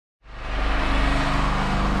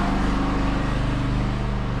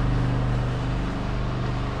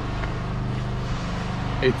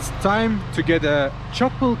It's time to get a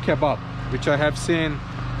chapel kebab, which I have seen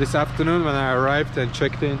this afternoon when I arrived and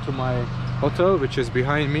checked into my hotel, which is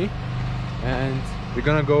behind me. And we're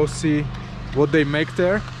gonna go see what they make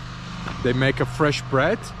there. They make a fresh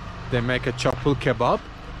bread, they make a chapel kebab,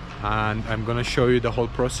 and I'm gonna show you the whole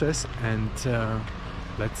process. And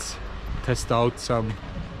let's test out some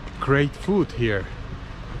great food here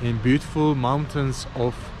in beautiful mountains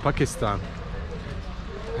of Pakistan.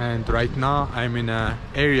 And right now I'm in an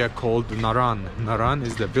area called Naran. Naran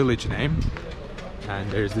is the village name, and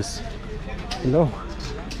there's this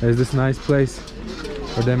nice place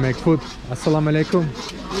where they make food. Assalamu alaikum.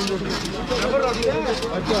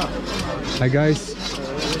 Hi guys.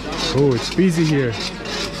 Oh, it's busy here.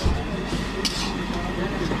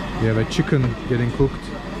 We have a chicken getting cooked,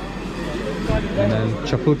 and then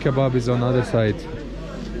chapel kebab is on the other side.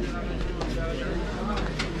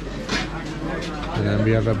 And then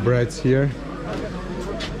we have a breads here.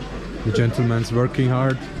 The gentleman's working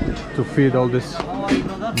hard to feed all this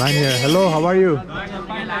man here. Hello, how are you?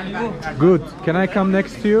 Good. Can I come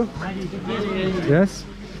next to you? Yes?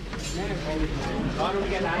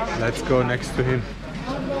 Let's go next to him.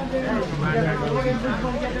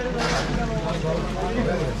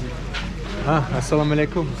 Assalamu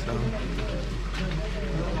alaikum.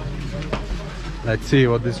 Let's see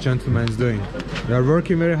what this gentleman is doing. They are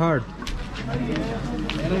working very hard.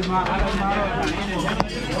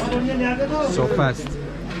 So fast.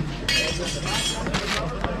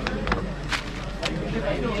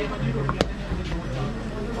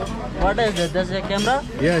 What is it? That's a camera?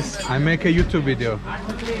 Yes, I make a YouTube video.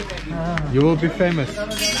 You will be famous.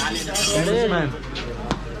 Famous man.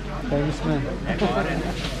 Famous man.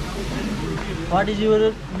 What is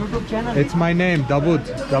your YouTube channel? It's my name, Dawood.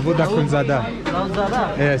 Dawood Akhundzada.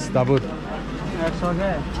 Dawood? Yes, Dawood. That's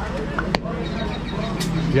okay.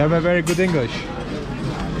 You have a very good English.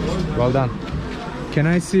 Well done. Can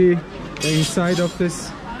I see the inside of this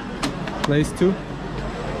place too?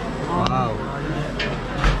 Wow.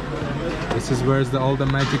 This is where's all the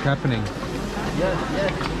magic happening.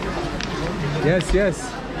 Yes.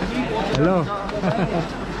 Hello.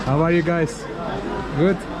 How are you guys?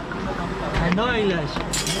 Good? I know English.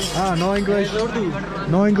 No English?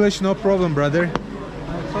 No English, no problem, brother.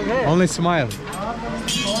 Okay. Only smile.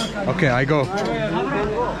 Okay, I go.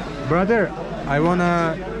 Brother, I want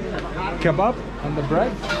a kebab and the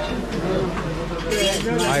bread.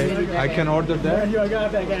 I can order there.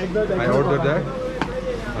 I order there.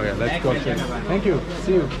 Okay, let's go. Thank you.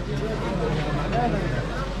 See you.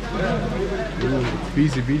 Ooh,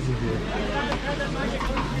 it's busy here.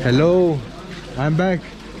 Hello, I'm back.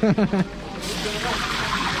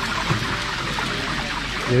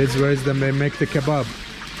 Here is where they make the kebab.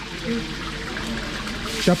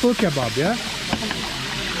 Chapel kebab, yeah?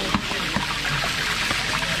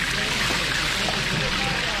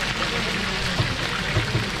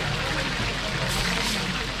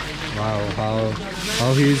 Wow,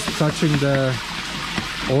 how he's touching the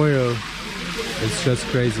oil. It's just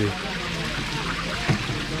crazy.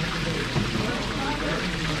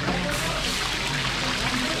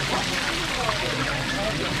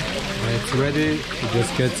 When it's ready, it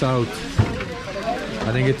just gets out.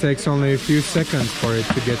 I think it takes only a few seconds for it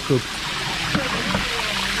to get cooked.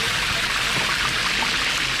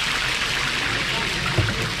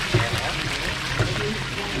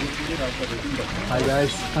 Hi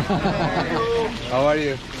guys. How are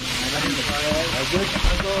you? All good?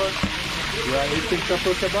 You are eating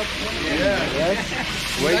chapel kebab? Yeah. Yes?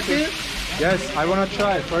 Waiting? Yes, I want to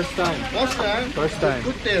try. First time. First time? First time.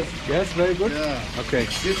 Good taste. Yes, very good? Yeah. Okay.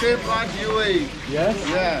 You say part UAE. Yes?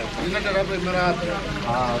 Yeah. United Arab Emirates.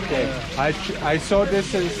 Okay. I saw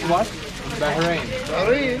this in what? Bahrain.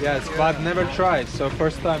 Bahrain? Yes, but never tried. So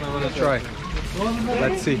first time I want to try.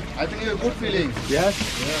 Let's see. I think you have good feeling. Yes?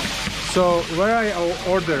 Yeah. So where I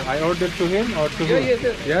order? I order to him or to who? Yes.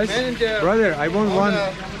 Yes? Brother, I want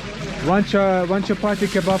one chapati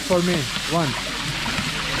kebab for me. One.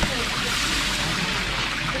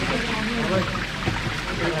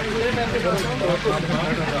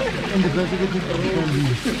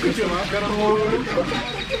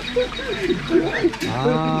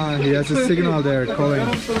 He has a signal there calling.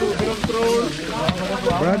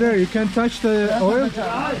 Brother, you can touch the oil?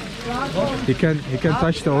 He can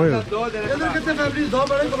touch the oil.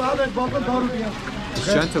 This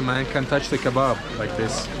gentleman can touch the kebab like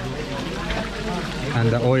this. And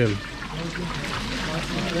the oil.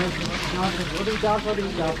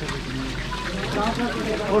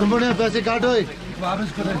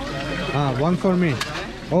 One for me.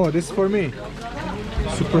 Oh, this is for me.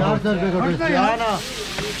 Super hot.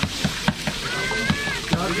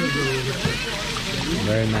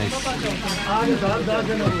 Very nice.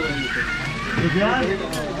 Yeah.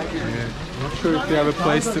 Not sure if you have a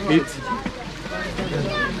place to eat.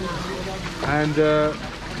 And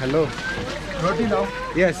hello. Roti now.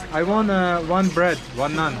 Yes, I want one bread,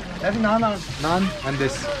 one naan. That's naan. Naan and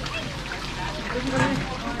this.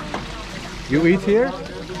 You eat here?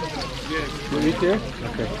 Yes. You eat here?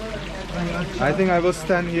 Okay. I think I will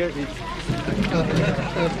stand here eat.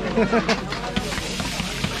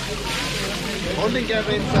 Only get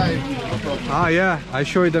inside. Ah yeah, I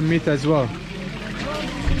show you the meat as well.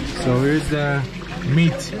 So here's the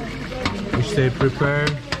meat which they prepare.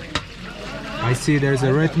 I see there's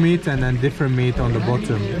a red meat and then different meat on the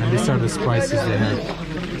bottom, and these are the spices they have.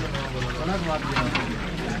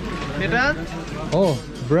 Oh,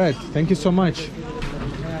 bread. Thank you so much.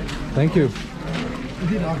 Thank you.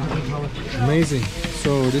 Amazing.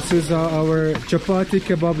 So this is how our chapati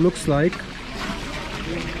kebab looks like.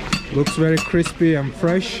 Looks very crispy and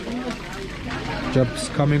fresh.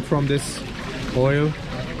 Just coming from this oil.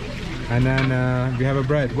 And then we have a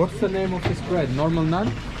bread. What's the name of this bread? Normal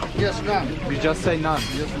naan? Yes, naan. We just say naan.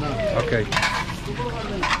 Yes, naan. Okay.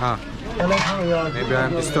 Ah. Maybe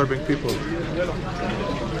I'm disturbing people.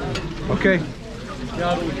 Okay.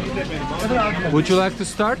 Would you like to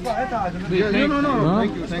start? Yeah, no. No?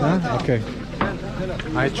 Thank you. Thank Huh? Okay.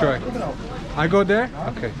 I try. I go there?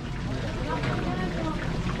 Okay.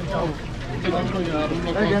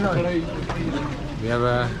 We have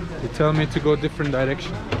a... You tell me to go different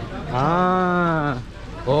direction. Ah.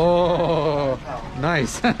 Oh.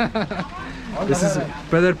 Nice. This is a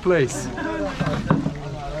better place.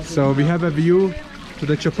 So we have a view to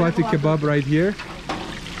the chapati kebab right here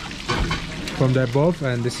from the above,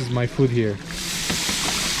 and this is my food here.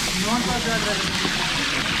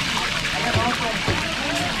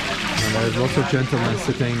 And there's lots of gentlemen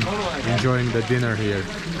sitting enjoying the dinner here,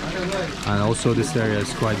 and also this area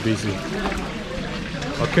is quite busy.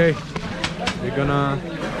 Okay,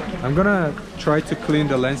 I'm gonna try to clean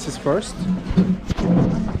the lenses first,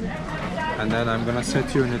 and then I'm gonna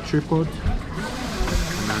set you in a tripod,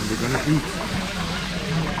 and then we're gonna eat.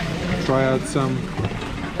 Try out some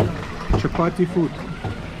chapati food.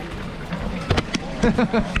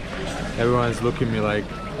 Everyone's looking at me like,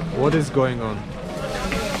 what is going on?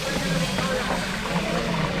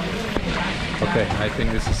 Okay, I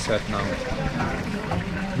think this is set now.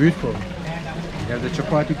 Beautiful. We have the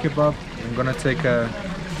chapati kebab. I'm gonna take a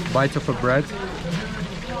bite of a bread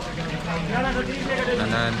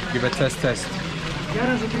and then give a test.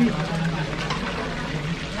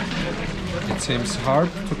 It seems hard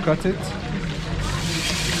to cut it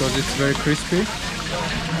because it's very crispy.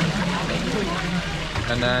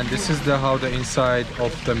 And then this is how the inside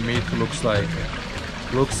of the meat looks like.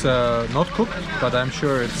 Looks not cooked, but I'm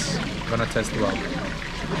sure it's gonna taste well.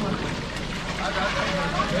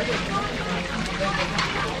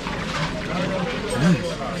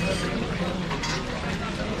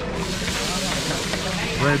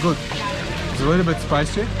 Very good. It's a little bit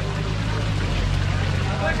spicy.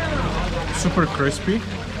 Super crispy.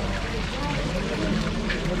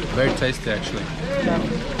 Very tasty actually.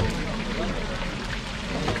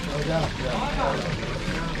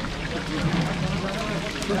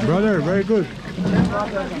 Brother, very good.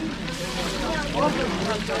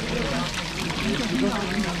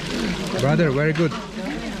 Brother, very good.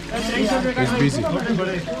 He's busy.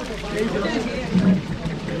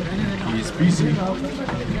 He's busy.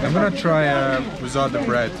 I'm gonna try without the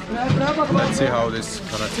bread. Let's see how this is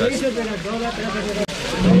gonna taste.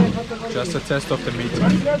 Just a test of the meat.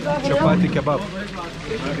 Chapati kebab.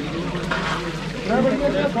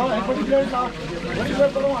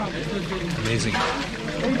 Amazing.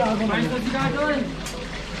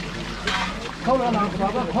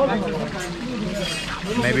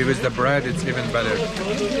 Maybe with the bread it's even better.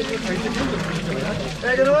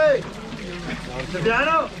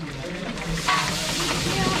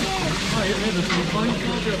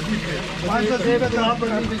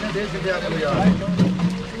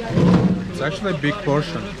 It's actually a big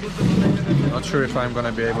portion. Not sure if I'm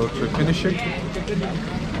gonna be able to finish it.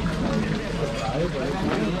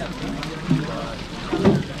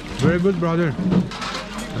 Very good, brother.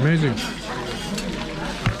 Amazing.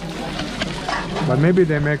 But maybe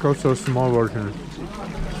they make also a small version.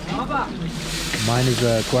 Mine is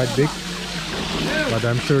quite big, but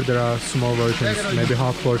I'm sure there are small versions, maybe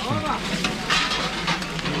half portion.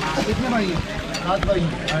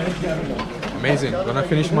 Amazing. Gonna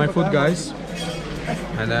finish my food, guys,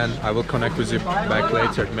 and then I will connect with you back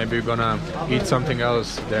later. Maybe we're gonna eat something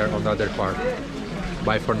else there on the other part.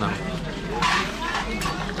 Bye for now.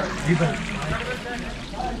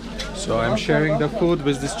 So I'm sharing the food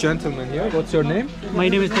with this gentleman here. What's your name? My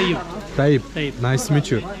name is Tayyip. Tayyip. Nice to meet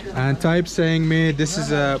you. And Tayyip saying me this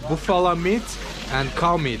is a buffalo meat and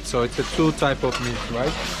cow meat. So it's a two type of meat,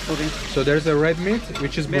 right? Okay. So there's a red meat,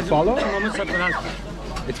 which is buffalo.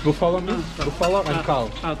 It's buffalo meat, buffalo and cow.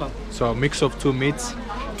 So a mix of two meats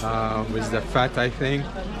with the fat, I think.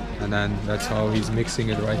 And then that's how he's mixing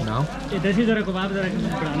it right now.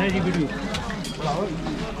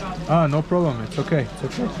 Ah, no problem. It's okay.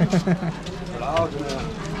 It's okay.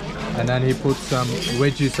 And then he put some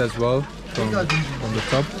veggies as well from the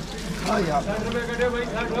top.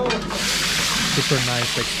 Super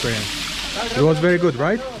nice experience. It was very good,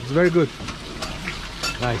 right? It's very good.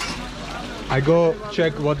 Nice. I go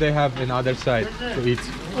check what they have in other side to eat.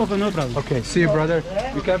 Okay, no problem. Okay, see you, brother.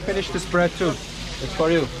 You can finish this bread too. It's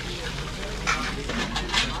for you.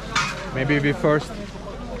 Maybe we first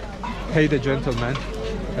pay the gentleman.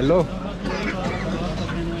 Hello.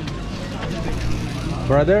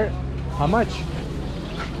 Brother, how much?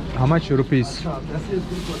 How much rupees?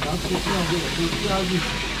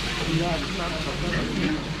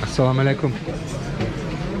 Assalamu alaikum.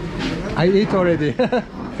 I eat already.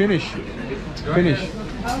 Finish. Finish.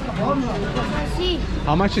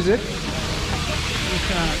 How much is it?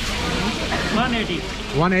 180.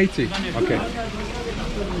 180. Okay.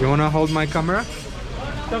 You wanna hold my camera?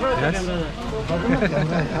 Yes.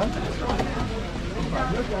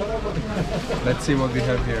 Let's see what we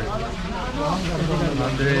have here.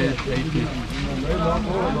 180.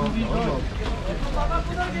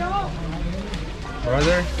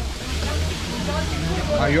 Brother,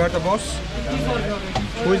 you are the boss?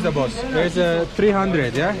 Who is the boss? There's a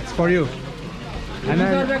 300, yeah? It's for you. And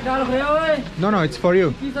then, no, it's for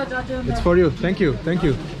you. It's for you. Thank you. Thank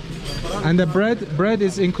you. And the bread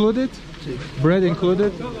is included? Bread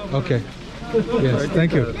included? Okay. Yes,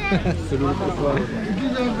 thank you.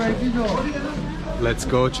 Let's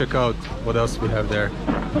go check out what else we have there.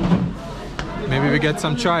 Maybe we get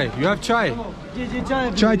some chai. You have chai?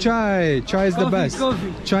 Chai. Chai is the best.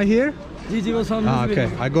 Chai here? Ah,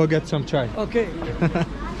 okay. I go get some chai. Okay.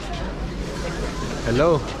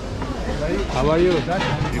 Hello. How are you?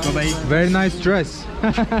 Very nice dress.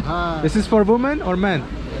 This is for women or men?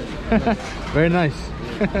 Very nice.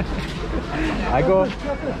 I go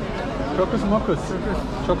Chokus Mokus.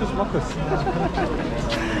 Chokus Mokus.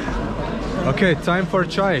 Okay, time for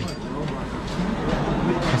chai.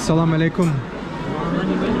 Assalamu alaikum.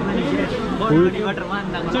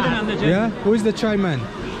 Yeah, who is the chai man?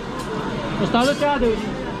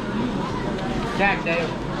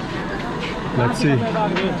 Let's see.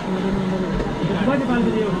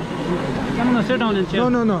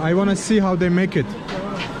 No. I want to see how they make it.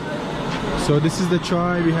 So this is the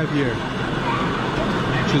chai we have here,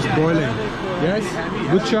 which is boiling. Yes?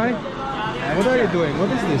 Good chai? What are you doing? What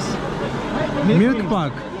is this? Milk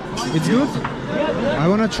pack. It's good? I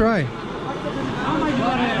want to try.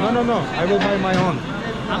 No. I will buy my own.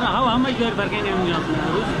 How much you are working in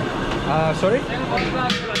Sorry?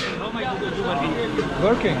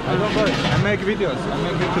 Working? I don't work. I make videos. I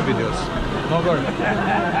make YouTube videos. No work.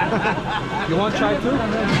 You want chai too?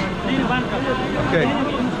 Okay.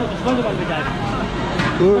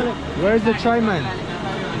 Where is the chai man?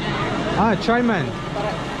 Ah, chai man.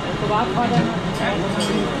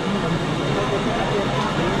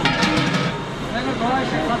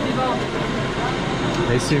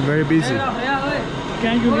 They seem very busy.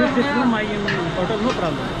 Can you leave this room? I am hotel, no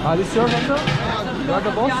problem. This is your hotel? You are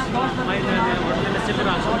the boss?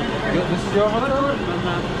 This is your hotel?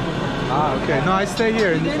 Ah, okay. No, I stay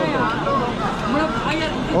here in this hotel.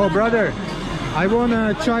 Oh, brother, I want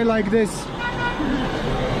a chai like this.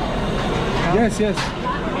 Yes. He's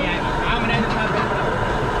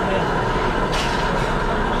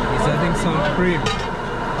adding some cream.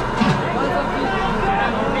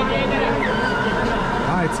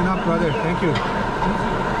 Ah, it's enough, brother. Thank you.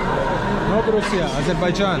 Not Russia,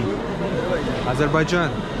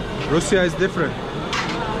 Azerbaijan. Russia is different.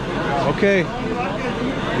 Okay.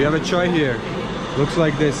 We have a chai here. Looks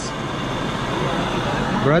like this.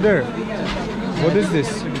 Brother, what is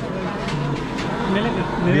this?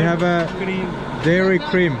 We have a dairy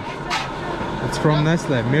cream. It's from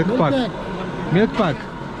Nestle. Milk pack. Milk pack.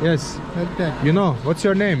 Yes. You know, what's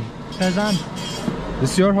your name? Shazan.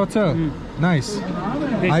 This is your hotel? Nice.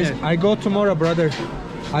 I go tomorrow, brother.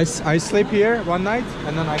 I sleep here one night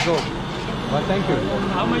and then I go. But thank you.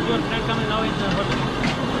 How much your friend coming now in the hotel?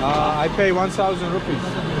 I pay 1,000 rupees.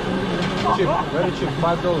 Cheap, very cheap,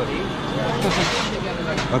 $5.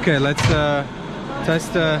 Okay, let's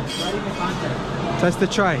test the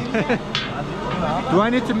chai. Do I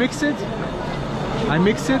need to mix it? I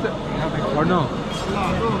mix it or no?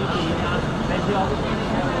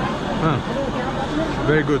 Huh.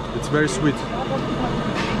 Very good. It's very sweet.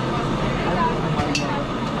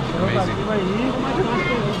 Amazing.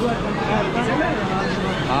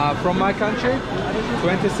 From my country,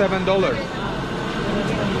 $27.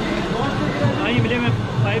 I live in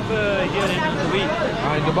 5 here in Dubai.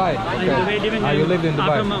 In Dubai. In Dubai, living You lived in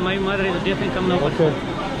Dubai. After my mother is deaf and come now. Okay.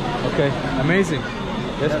 Okay. Amazing.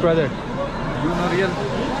 Yes, brother. You know real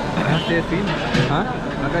taste feel? Huh?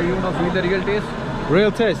 Agar you know feel the real taste?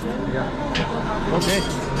 Real taste. Yeah. Okay.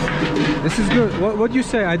 This is good. What do you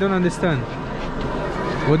say? I don't understand.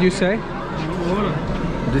 What do you say?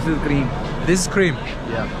 This is cream. This is cream.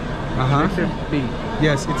 Yeah. Uh-huh. Mix it tea.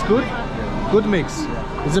 Yes, it's good. Good mix.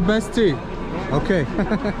 It's the best tea. Okay.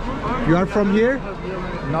 You are from here?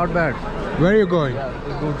 Not bad. Where are you going? Yeah,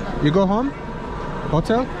 it's good. You go home?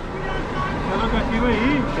 Hotel?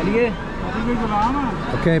 चलिए.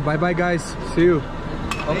 Okay, bye-bye guys. See you.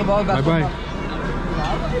 Okay, बहुत best. Bye-bye.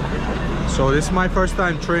 So this is my first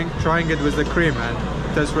time trying it with the cream, and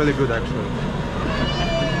it tastes really good actually.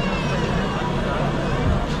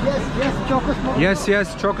 Yes,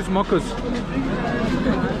 Chocus Mocus.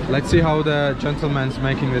 Let's see how the gentleman's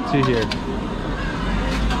making the tea here.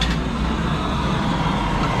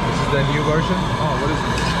 This is the new version. Oh, what is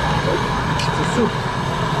this? It's a soup.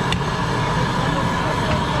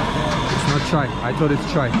 It's not chai. I thought it's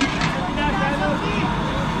chai.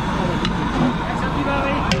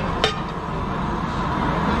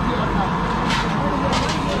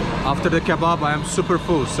 After the kebab, I am super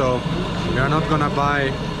full, so we are not gonna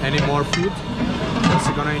buy any more food.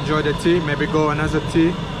 Just gonna enjoy the tea, maybe go another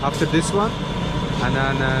tea after this one, and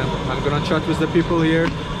then I'm gonna chat with the people here.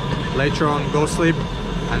 Later on, go sleep,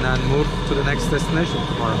 and then move to the next destination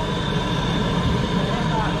tomorrow.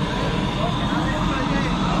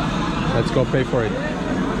 Let's go pay for it.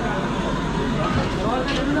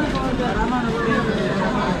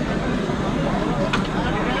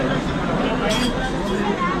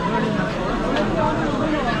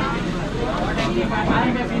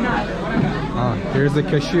 Here's the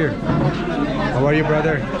cashier. How are you,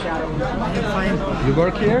 brother? Fine. You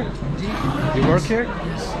work here? You work here?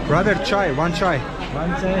 Brother, chai, one chai.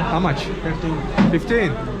 One say How much? 15.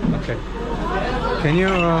 15? Okay. Can you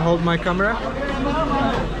hold my camera?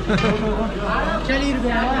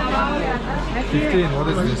 15, what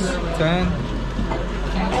is this? 10?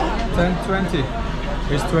 10, 20.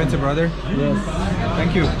 Here's 20, brother. Yes.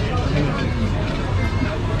 Thank you.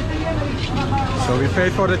 So we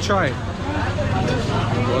paid for the chai.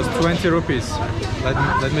 It was 20 rupees.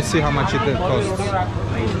 Let me see how much it costs.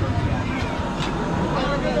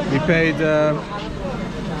 We paid,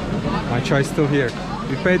 my chai is still here.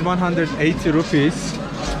 We paid 180 rupees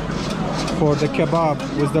for the kebab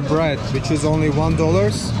with the bread, which is only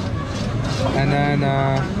 $1. And then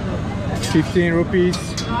 15 rupees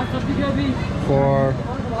for,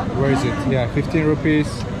 where is it? Yeah, 15 rupees,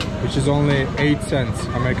 which is only 8 cents,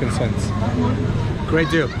 American cents. Great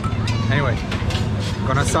deal. Anyway,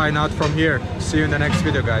 gonna sign out from here. See you in the next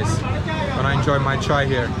video, guys. Gonna enjoy my chai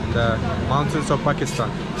here in the mountains of Pakistan.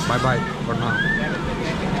 Bye bye for now.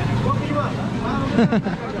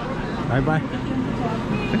 Bye bye.